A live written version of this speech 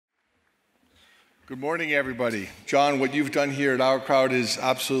Good morning, everybody. John, what you've done here at OurCrowd is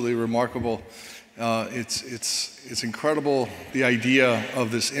absolutely remarkable. It's incredible, the idea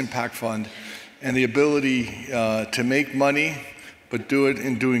of this impact fund and the ability to make money, but do it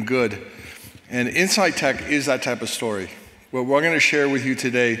in doing good. And INSIGHTEC is that type of story. What we're going to share with you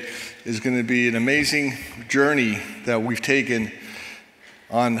today is going to be an amazing journey that we've taken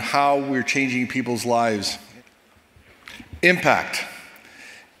on how we're changing people's lives. Impact.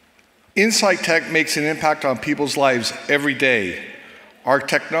 INSIGHTEC makes an impact on people's lives every day. Our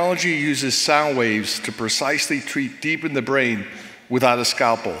technology uses sound waves to precisely treat deep in the brain without a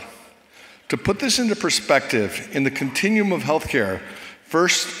scalpel. To put this into perspective, in the continuum of healthcare,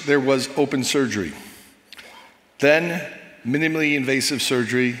 first there was open surgery, then minimally invasive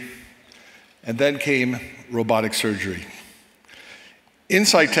surgery, and then came robotic surgery.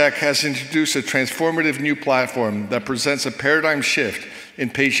 INSIGHTEC has introduced a transformative new platform that presents a paradigm shift in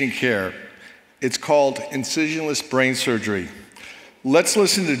patient care. It's called incisionless brain surgery. Let's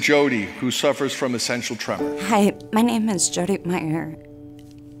listen to Jody, who suffers from essential tremor. Hi, my name is Jody Meyer.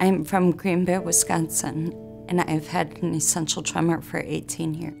 I'm from Green Bay, Wisconsin, and I've had an essential tremor for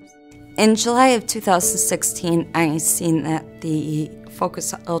 18 years. In July of 2016, I seen that the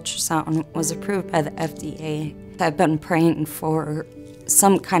focus ultrasound was approved by the FDA. I've been praying for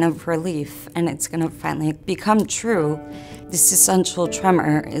some kind of relief, and it's going to finally become true. This essential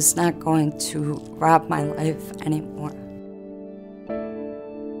tremor is not going to rob my life anymore.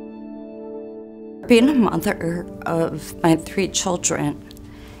 Being a mother of my 3 children,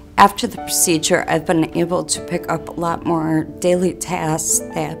 after the procedure, I've been able to pick up a lot more daily tasks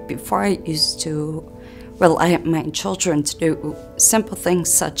that before I used to rely on my children to do. Simple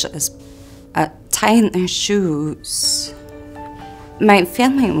things such as tying their shoes. My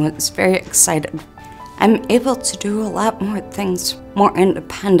family was very excited. I'm able to do a lot more things, more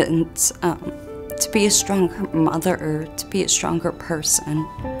independent, to be a stronger mother, to be a stronger person.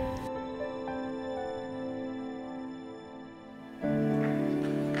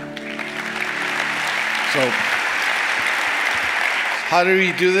 So, how do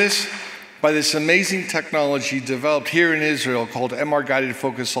we do this? By this amazing technology developed here in Israel called MR-guided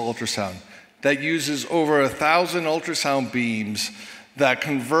focus ultrasound that uses over 1,000 ultrasound beams that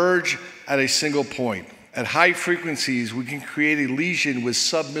converge at a single point. At high frequencies, we can create a lesion with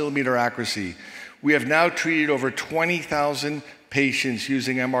sub-millimeter accuracy. We have now treated over 20,000 patients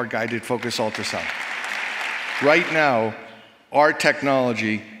using MR-guided focus ultrasound. Right now, our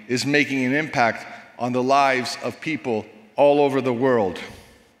technology is making an impact on the lives of people all over the world.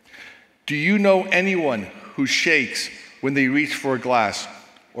 Do you know anyone who shakes when they reach for a glass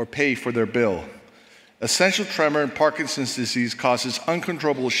or pay for their bill? Essential tremor and Parkinson's disease causes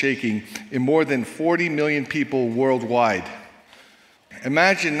uncontrollable shaking in more than 40 million people worldwide.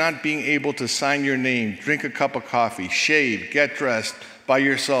 Imagine not being able to sign your name, drink a cup of coffee, shave, get dressed by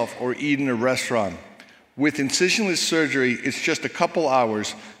yourself, or eat in a restaurant. With incisionless surgery, it's just a couple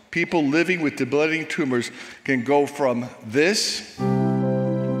hours. People living with debilitating tumors can go from this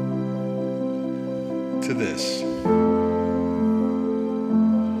to this.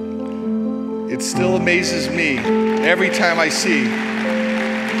 It still amazes me every time I see.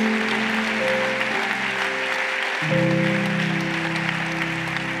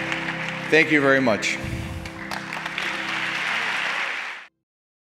 Thank you very much.